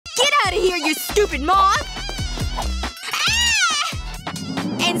out of here, you stupid moth! Ah!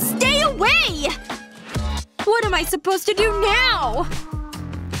 And stay away! What am I supposed to do now?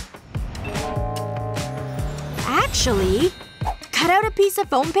 Actually, cut out a piece of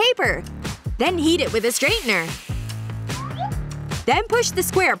foam paper. Then heat it with a straightener. Then push the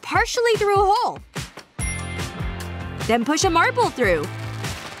square partially through a hole. Then push a marble through.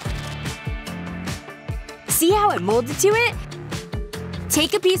 See how it molded to it?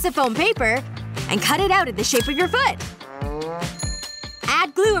 Take a piece of foam paper and cut it out in the shape of your foot.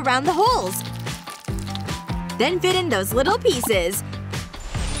 Add glue around the holes. Then fit in those little pieces.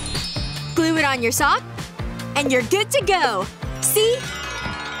 Glue it on your sock, and you're good to go! See?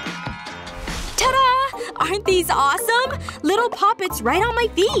 Ta-da! Aren't these awesome? Little poppets right on my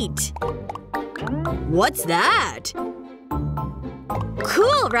feet! What's that?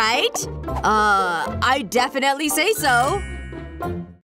 Cool, right? I definitely say so.